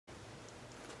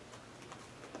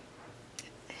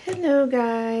Hello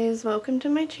guys, welcome to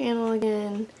my channel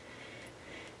again.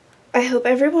 I hope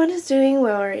everyone is doing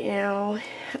well right now.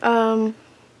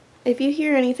 If you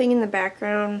hear anything in the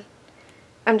background,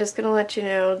 I'm just gonna let you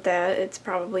know that it's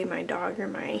probably my dog or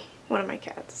one of my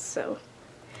cats, so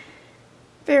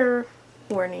fair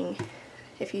warning.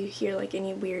 If you hear like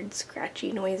any weird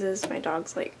scratchy noises, my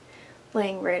dog's like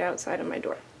laying right outside of my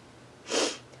door.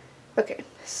 Okay,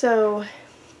 so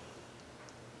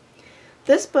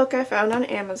this book I found on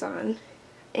Amazon,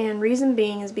 and reason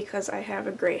being is because I have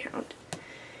a Greyhound.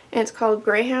 And it's called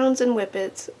Greyhounds and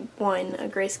Whippets 1, a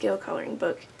Greyscale coloring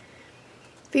book,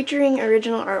 featuring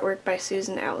original artwork by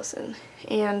Susan Allison.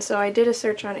 And so I did a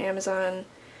search on Amazon,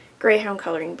 Greyhound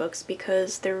coloring books,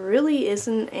 because there really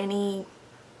isn't any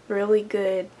really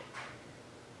good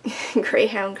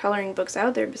Greyhound coloring books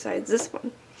out there besides this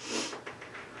one.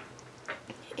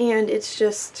 And it's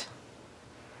just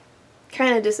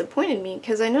kind of disappointed me,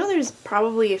 because I know there's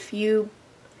probably a few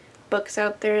books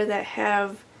out there that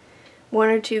have one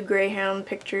or two greyhound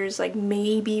pictures, like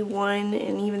maybe one,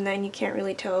 and even then you can't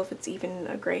really tell if it's even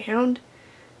a greyhound.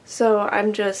 So I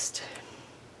was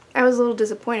a little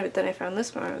disappointed, but then I found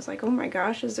this one. I was like, oh my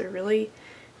gosh, is there really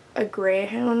a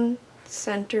greyhound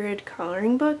centered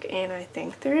coloring book? And I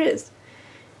think there is.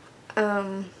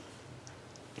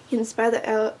 It's by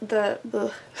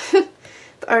the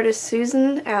artist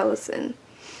Susan Allison,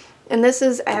 and this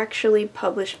is actually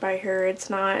published by her. It's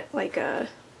not like a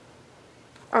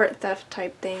art theft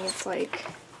type thing. It's like,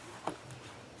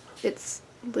 it's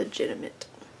legitimate.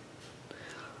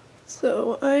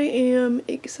 So I am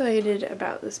excited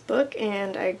about this book,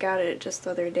 and I got it just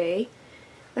the other day.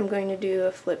 I'm going to do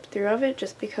a flip through of it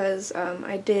just because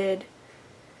I did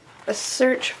a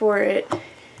search for it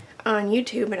on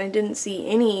YouTube and I didn't see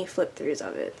any flip throughs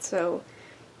of it. So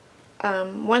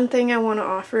one thing I want to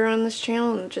offer on this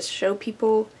channel and just show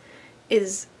people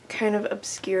is kind of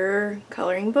obscure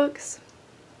coloring books.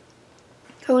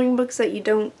 Coloring books that you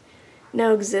don't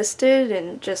know existed,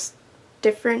 and just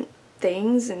different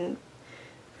things and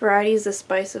varieties of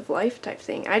spice of life type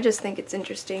thing. I just think it's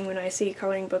interesting when I see a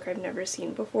coloring book I've never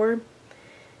seen before.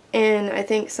 And I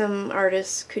think some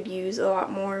artists could use a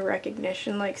lot more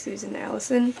recognition, like Susan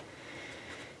Allison.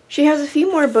 She has a few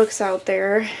more books out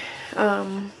there.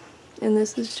 And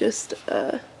this is just,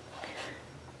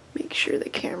 make sure the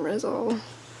camera's all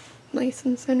nice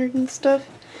and centered and stuff.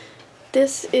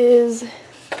 This is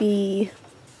the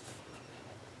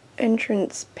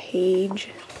entrance page,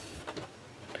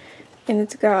 and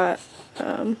it's got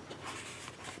a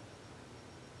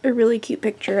really cute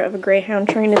picture of a greyhound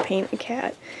trying to paint a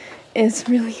cat. And it's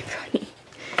really funny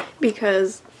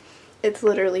because it's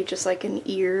literally just like an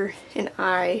ear, an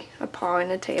eye, a paw,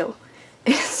 and a tail.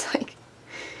 It's like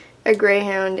a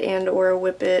greyhound and or a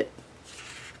whippet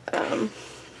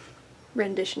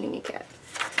renditioning a cat.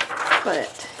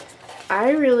 But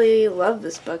I really love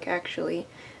this book, actually.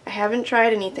 I haven't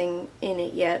tried anything in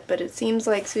it yet, but it seems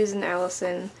like Susan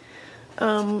Allison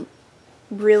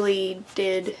really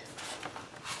did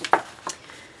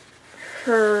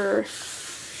her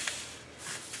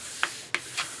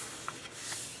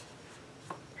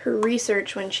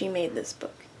research when she made this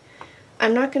book.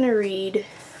 I'm not going to read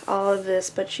all of this,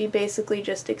 but she basically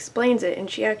just explains it, and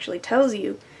she actually tells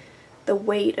you the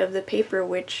weight of the paper,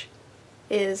 which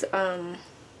is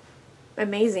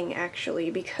amazing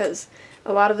actually, because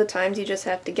a lot of the times you just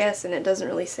have to guess and it doesn't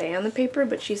really say on the paper,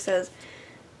 but she says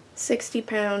 60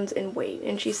 pounds in weight,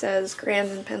 and she says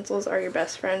crayons and pencils are your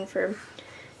best friend for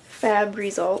fab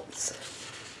results.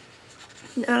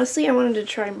 And honestly, I wanted to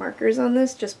try markers on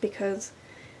this just because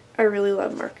I really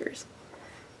love markers.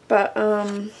 But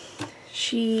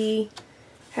she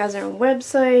has her own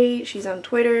website, she's on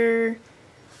Twitter,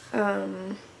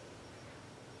 and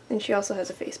she also has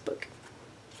a Facebook.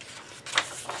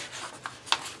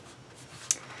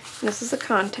 This is the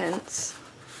contents,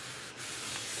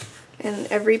 and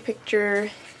every picture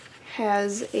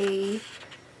has a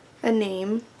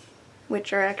name,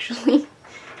 which are actually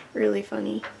really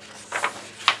funny.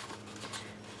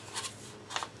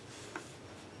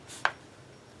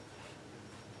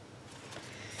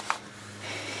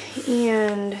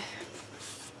 And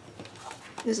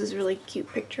this is a really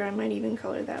cute picture. I might even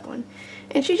color that one.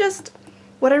 And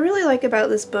what I really like about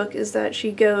this book is that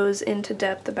she goes into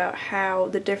depth about how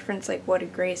the difference, like what a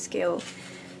grayscale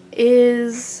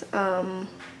is,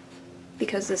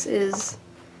 because this is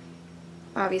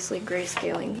obviously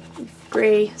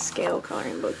grayscale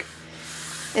coloring book.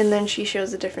 And then she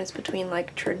shows the difference between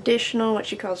like traditional, what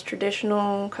she calls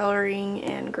traditional coloring,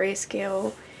 and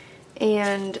grayscale.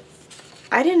 And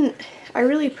I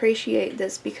really appreciate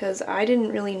this because I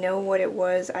didn't really know what it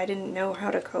was. I didn't know how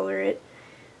to color it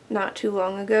not too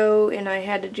long ago, and I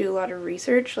had to do a lot of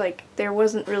research. Like, there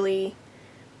wasn't really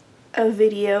a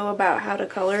video about how to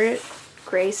color it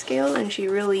grayscale, and she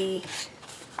really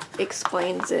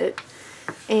explains it.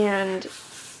 And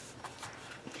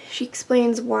she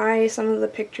explains why some of the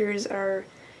pictures are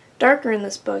darker in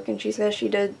this book, and she says she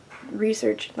did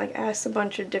research, like asked a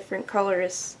bunch of different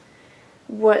colorists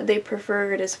what they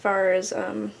preferred as far as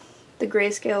the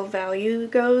grayscale value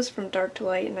goes from dark to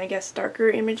light, and I guess darker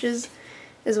images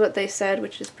is what they said,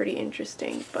 which is pretty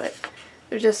interesting. But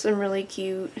there's just some really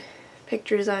cute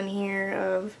pictures on here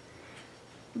of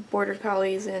border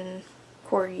collies and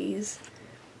corgis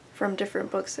from different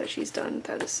books that she's done.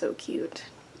 That is so cute.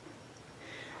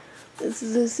 This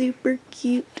is a super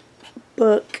cute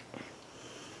book.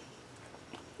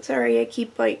 Sorry, I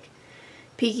keep like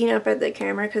peeking up at the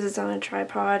camera because it's on a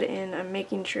tripod, and I'm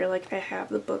making sure like I have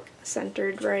the book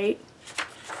centered right.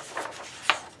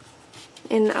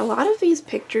 And a lot of these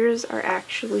pictures are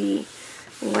actually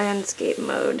landscape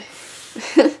mode,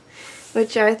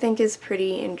 which I think is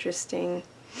pretty interesting.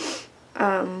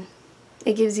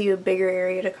 It gives you a bigger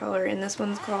area to color, and this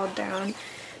one's called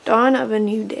Dawn of a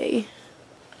New Day.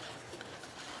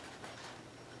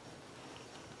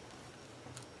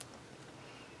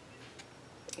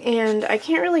 And I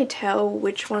can't really tell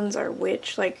which ones are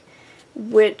which, like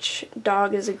which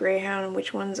dog is a greyhound and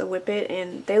which one's a whippet,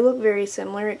 and they look very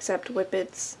similar, except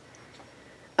whippets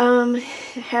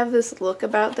have this look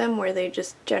about them where they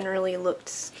just generally looked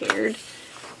scared.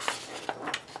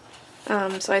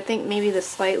 So I think maybe the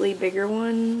slightly bigger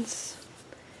ones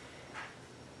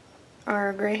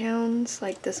are greyhounds,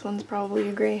 like this one's probably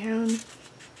a greyhound.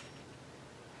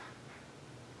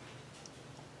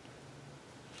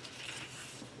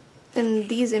 And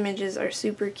these images are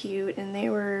super cute, and they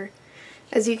were,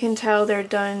 as you can tell, they're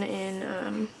done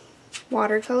in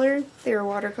watercolor. They were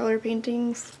watercolor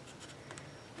paintings.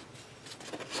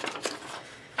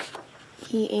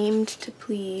 He aimed to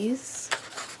please.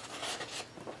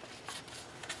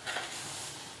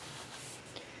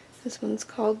 This one's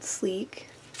called Sleek,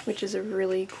 which is a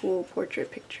really cool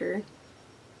portrait picture.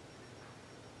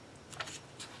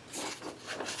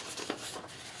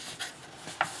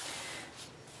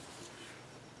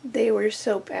 They were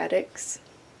soap addicts.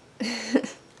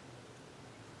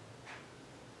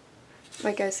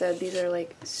 Like I said, these are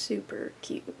like super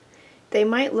cute. They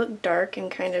might look dark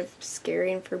and kind of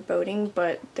scary and foreboding,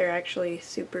 but they're actually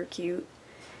super cute.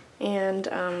 And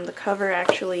the cover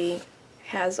actually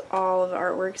has all of the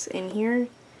artworks in here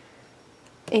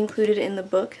included in the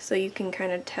book, so you can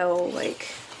kind of tell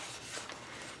like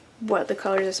what the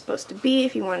colors are supposed to be,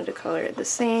 if you wanted to color it the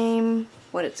same,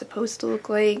 what it's supposed to look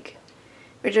like,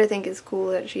 which I think is cool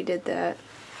that she did that.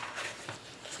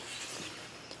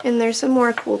 And there's some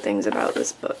more cool things about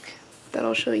this book that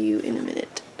I'll show you in a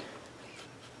minute.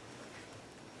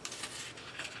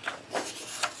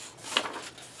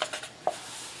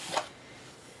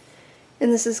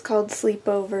 And this is called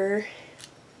Sleepover.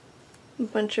 A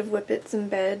bunch of whippets in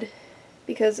bed.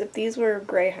 Because if these were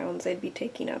greyhounds, they'd be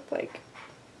taking up like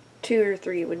 2 or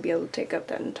 3 would be able to take up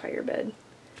that entire bed.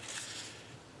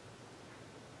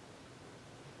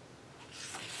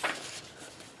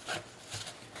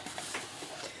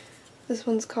 This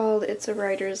one's called It's a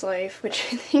Writer's Life,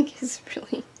 which I think is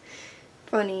really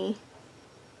funny.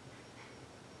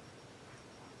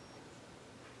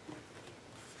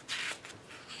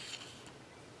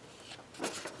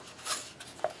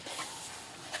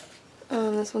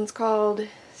 This one's called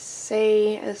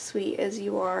Say As Sweet As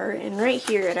You Are, and right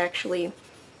here it actually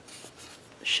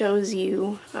shows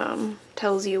you,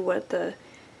 tells you what the,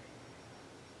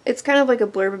 it's kind of like a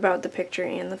blurb about the picture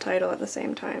and the title at the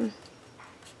same time.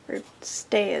 Or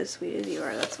Stay As Sweet As You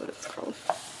Are, that's what it's called.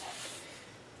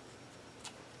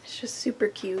 It's just super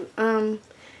cute.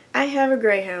 I have a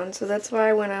greyhound, so that's why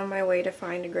I went on my way to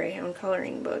find a greyhound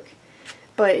coloring book.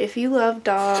 But if you love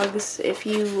dogs, if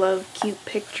you love cute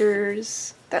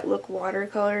pictures that look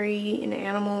watercolory in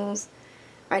animals,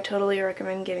 I totally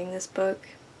recommend getting this book.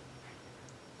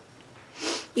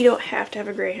 You don't have to have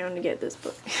a greyhound to get this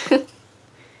book.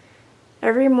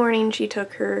 Every morning she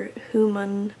took her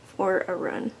human for a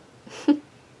run.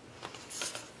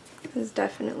 It's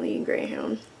definitely a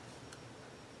greyhound.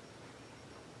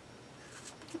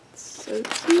 It's so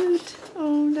cute.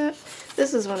 Oh,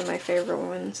 this is one of my favorite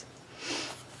ones.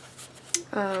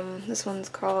 This one's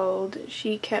called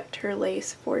She Kept Her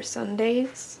Lace for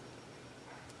Sundays.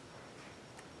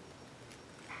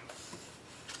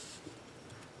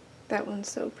 That one's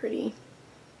so pretty.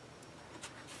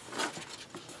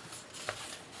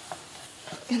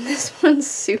 And this one's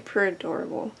super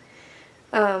adorable.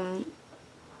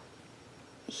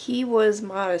 he was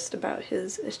modest about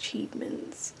his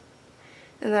achievements.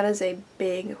 And that is a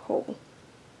big hole.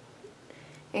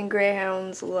 And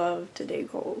greyhounds love to dig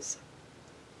holes.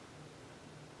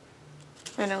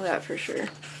 I know that for sure.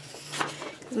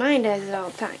 'Cause mine does it all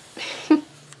the time.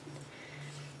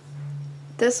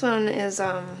 This one is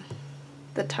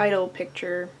the title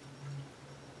picture,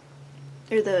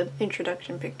 or the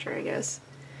introduction picture, I guess.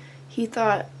 He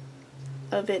thought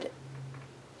of it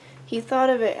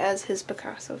as his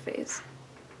Picasso face.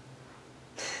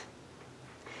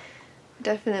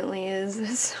 Definitely is.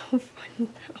 It's so funny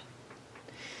though.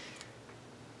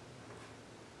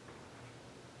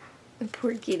 The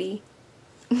poor kitty.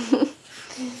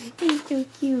 He's so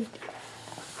cute.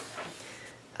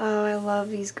 Oh, I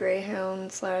love these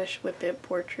Greyhound / Whippet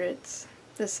portraits.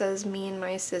 This says me and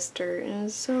my sister, and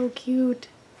it's so cute.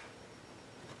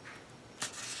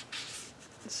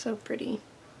 It's so pretty.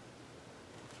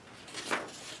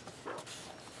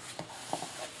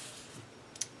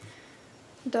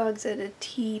 Dogs at a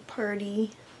tea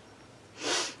party.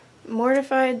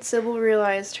 Mortified, Sybil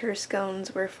realized her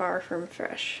scones were far from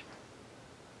fresh.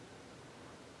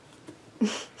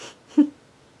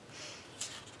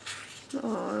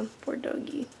 Aw, poor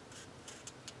doggy.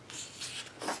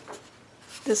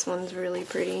 This one's really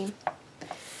pretty.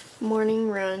 Morning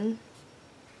run.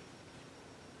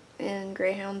 And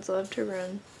greyhounds love to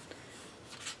run.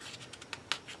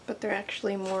 But they're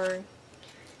actually more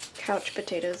couch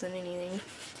potatoes than anything.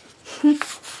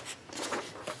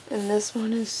 And this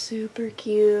one is super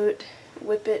cute.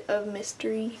 Whippet of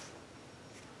Mystery.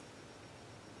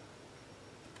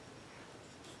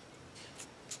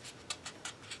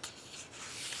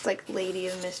 It's like Lady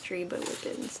of Mystery, but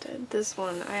Whippet instead. This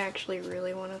one, I actually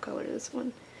really want to color this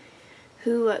one.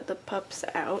 Who let the pups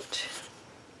out?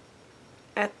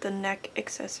 At the neck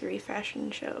accessory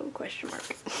fashion show, question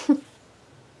mark.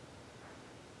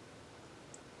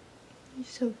 You're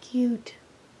so cute.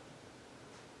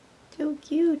 So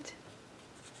cute.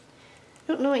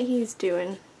 I don't know what he's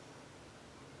doing,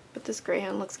 but this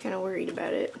greyhound looks kind of worried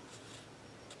about it.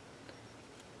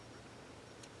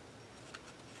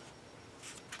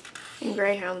 And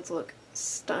greyhounds look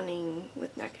stunning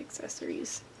with neck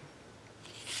accessories.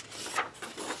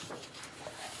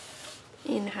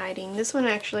 In hiding. This one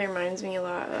actually reminds me a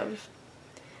lot of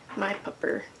my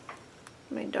pupper,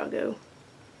 my doggo.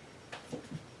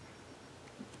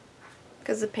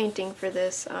 Because the painting for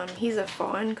this, he's a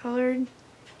fawn colored.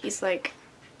 He's like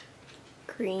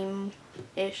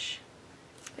cream-ish,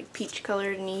 like peach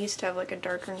colored, and he used to have like a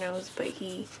darker nose, but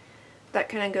that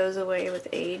kind of goes away with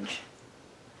age.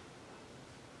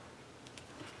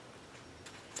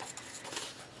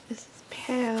 This is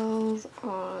Pals.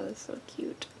 Aw, that's so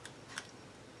cute.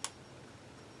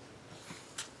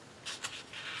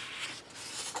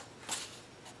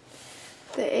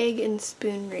 The egg and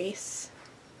spoon race.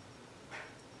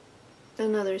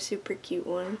 Another super cute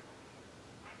one.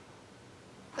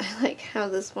 I like how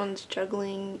this one's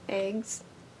juggling eggs.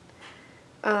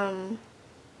 And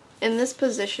this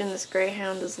position this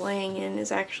greyhound is laying in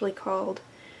is actually called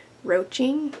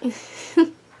roaching.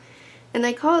 And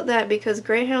they call it that because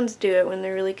greyhounds do it when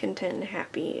they're really content and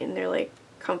happy and they're like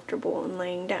comfortable and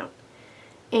laying down.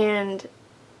 And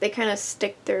they kind of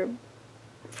stick their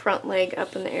front leg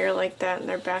up in the air like that, and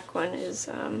their back one is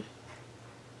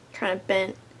kind of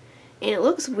bent. And it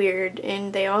looks weird,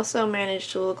 and they also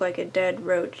managed to look like a dead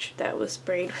roach that was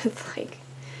sprayed with like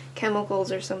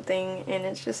chemicals or something, and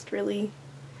it's just really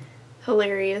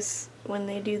hilarious when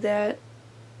they do that.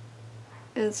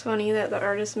 And it's funny that the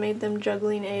artist made them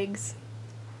juggling eggs.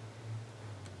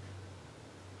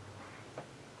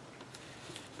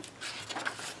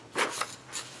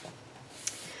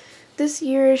 This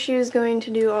year she was going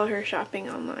to do all her shopping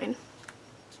online.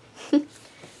 And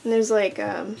there's like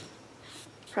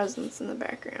presents in the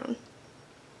background.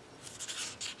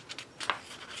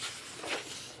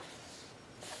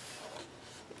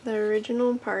 The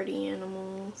original party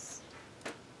animals.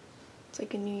 It's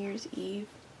like a New Year's Eve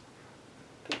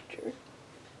picture.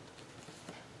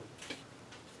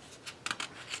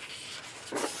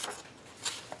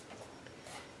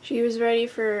 She was ready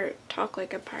for Talk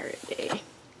Like a Pirate Day.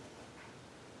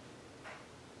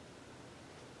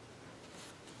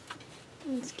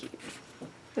 It's cute.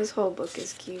 This whole book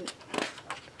is cute.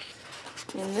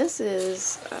 And this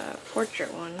is a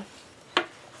portrait one.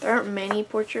 There aren't many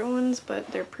portrait ones, but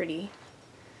they're pretty.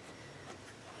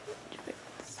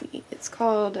 Let's see. It's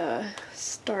called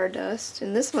Stardust.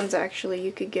 And this one's actually,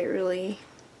 you could get really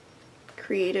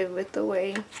creative with the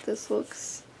way this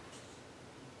looks.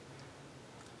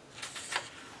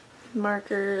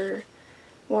 Marker,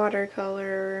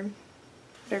 watercolor,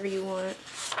 whatever you want.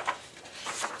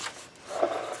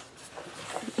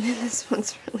 This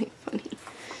one's really funny.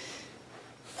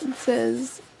 It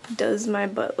says, "Does my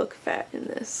butt look fat in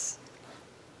this?"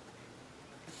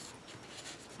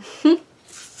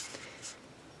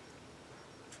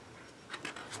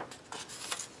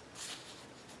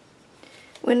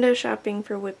 Window shopping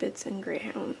for Whippets and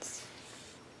Greyhounds.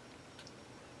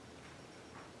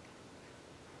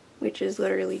 Which is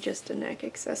literally just a neck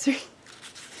accessory.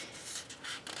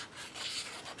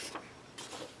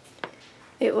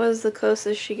 It was the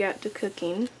closest she got to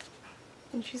cooking.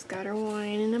 And she's got her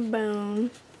wine in a bone.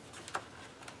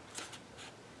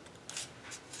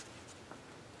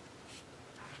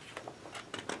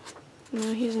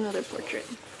 Now here's another portrait.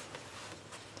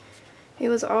 It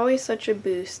was always such a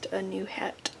boost, a new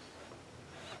hat.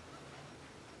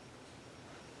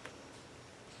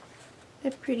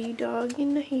 A pretty dog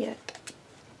in the hat.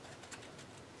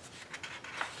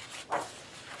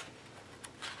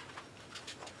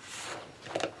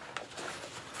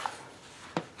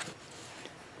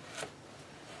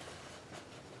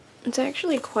 It's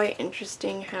actually quite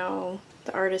interesting how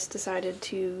the artist decided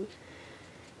to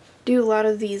do a lot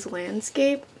of these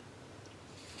landscape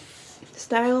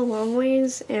style long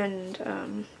ways,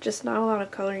 and just not a lot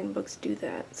of coloring books do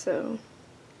that. So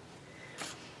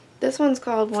this one's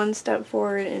called One Step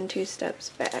Forward and Two Steps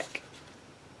Back.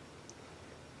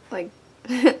 Like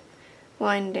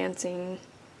line dancing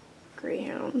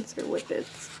greyhounds or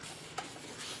whippets.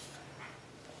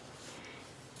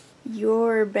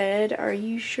 Your bed, are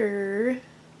you sure?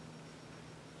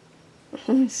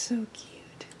 Oh, so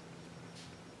cute.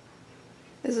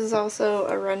 This is also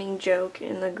a running joke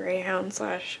in the greyhound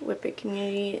 / whippet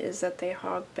community, is that they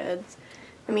hog beds.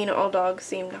 I mean, all dogs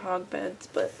seem to hog beds,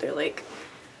 but they're like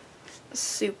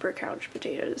super couch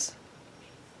potatoes.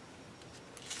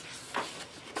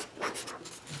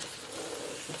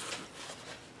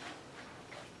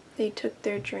 They took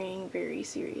their training very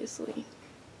seriously.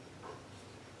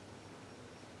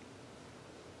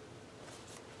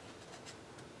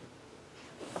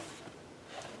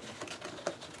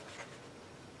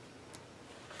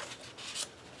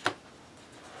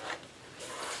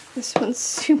 This one's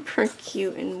super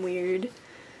cute and weird.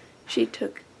 She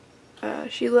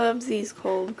loves these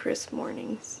cold, crisp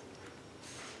mornings.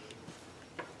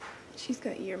 She's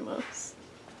got earmuffs.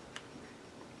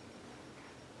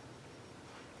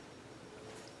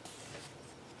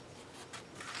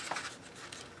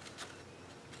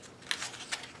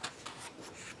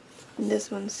 And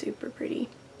this one's super pretty.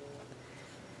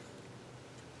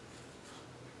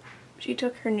 She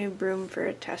took her new broom for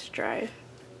a test drive.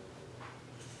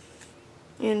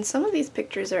 And some of these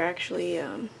pictures are actually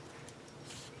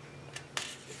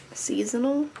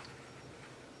seasonal,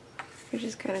 which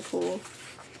is kind of cool.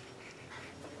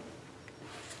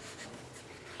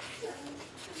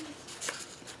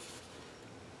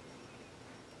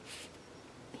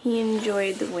 He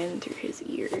enjoyed the wind through his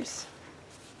ears.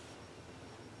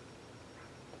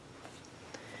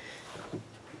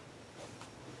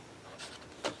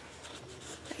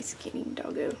 Nice kitty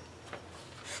doggo.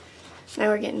 Now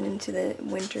we're getting into the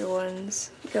winter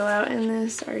ones. Go out in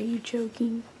this, are you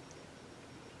joking?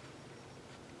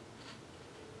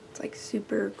 It's like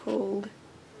super cold.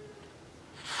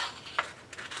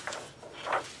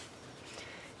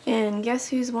 And guess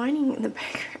who's whining in the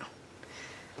background?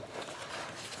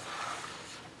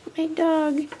 My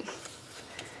dog.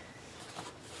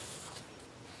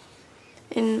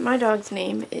 And my dog's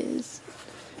name is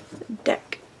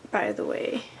Deck, by the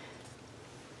way.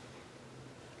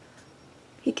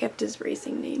 He kept his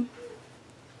racing name.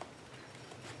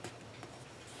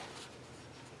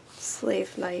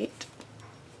 Slave Light.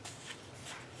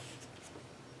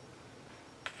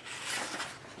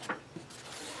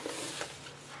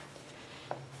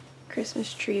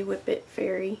 Christmas Tree Whippet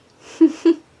Fairy.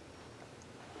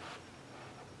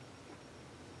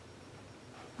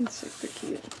 It's super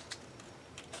cute.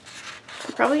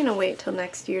 I'm probably gonna wait till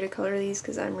next year to color these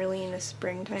because I'm really in a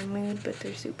springtime mood, but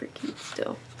they're super cute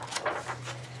still.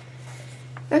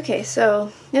 Okay,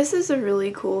 so this is a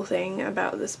really cool thing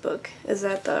about this book, is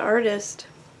that the artist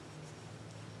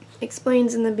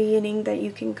explains in the beginning that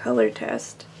you can color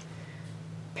test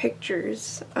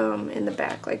pictures in the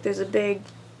back. Like there's a big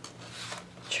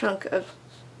chunk of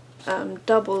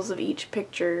doubles of each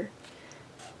picture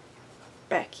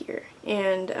back here,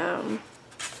 and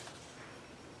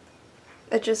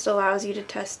it just allows you to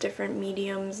test different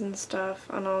mediums and stuff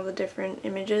on all the different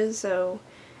images, so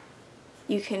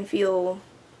you can feel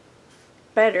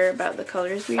better about the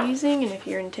colors you're using. And if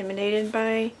you're intimidated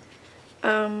by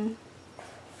all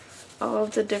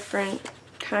of the different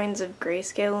kinds of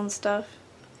grayscale and stuff,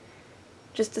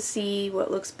 just to see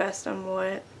what looks best on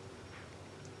what.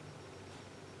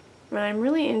 And I'm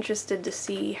really interested to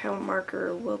see how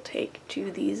marker will take to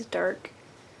these dark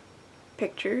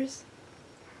pictures.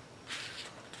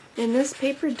 And this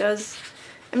paper does,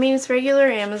 I mean, it's regular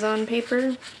Amazon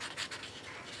paper.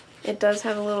 It does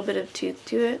have a little bit of tooth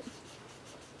to it.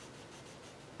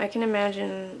 I can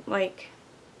imagine, like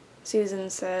Susan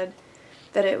said,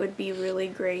 that it would be really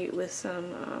great with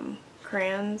some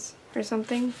crayons or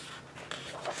something.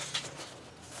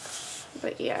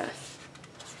 But yeah,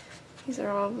 these are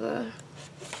all the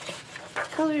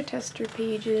color tester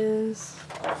pages.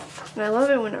 And I love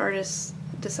it when artists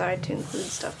decide to include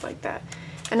stuff like that.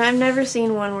 And I've never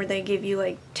seen one where they give you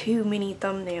like too many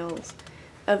thumbnails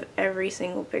of every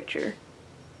single picture.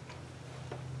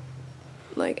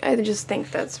 Like, I just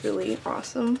think that's really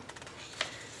awesome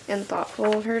and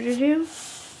thoughtful of her to do.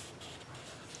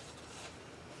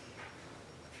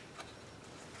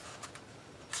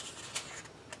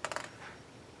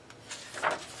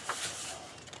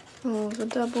 All the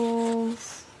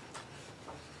doubles.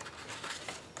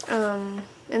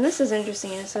 And this is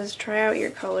interesting. It says try out your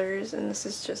colors, and this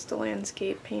is just a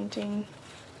landscape painting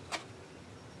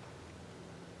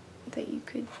that you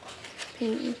could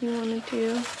paint if you wanted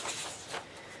to.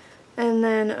 And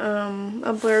then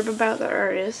a blurb about the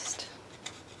artist.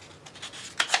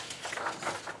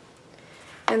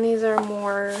 And these are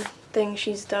more things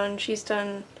she's done. She's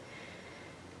done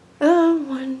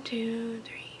 1, 2,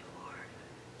 3, 4,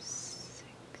 6,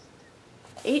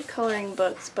 8 coloring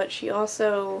books, but she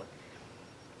also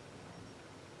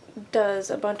does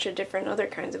a bunch of different other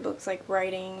kinds of books, like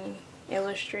writing,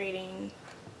 illustrating.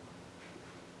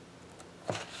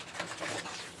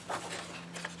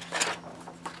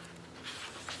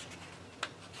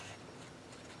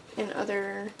 And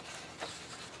other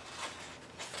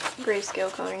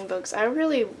Greyscale coloring books. I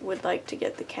really would like to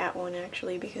get the cat one,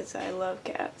 actually, because I love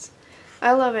cats.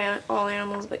 I love all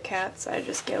animals but cats. I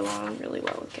just get along really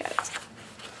well with cats.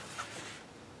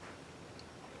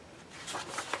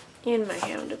 And my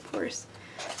hound, of course.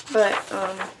 But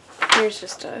here's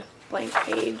just a blank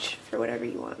page for whatever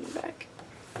you want in the back.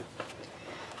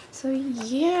 So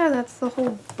yeah, that's the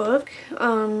whole book.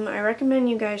 I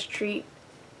recommend you guys treat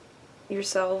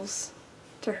yourselves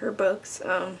to her books.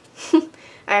 I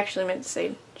actually meant to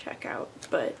say check out,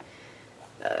 but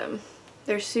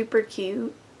they're super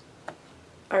cute.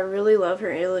 I really love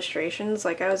her illustrations.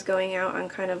 Like, I was going out on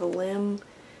kind of a limb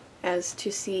as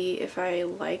to see if I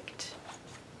liked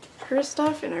her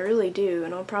stuff, and I really do.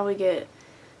 And I'll probably get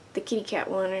the kitty cat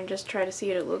one and just try to see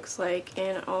what it looks like,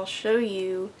 and I'll show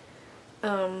you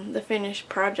the finished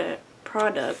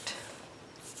product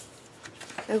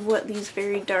of what these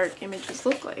very dark images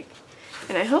look like.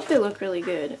 And I hope they look really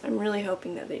good. I'm really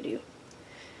hoping that they do.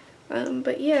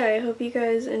 But yeah, I hope you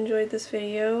guys enjoyed this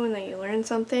video and that you learned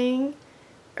something.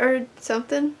 Or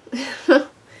something. So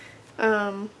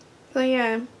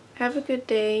yeah, have a good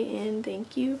day and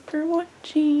thank you for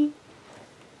watching.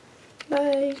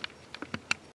 Bye.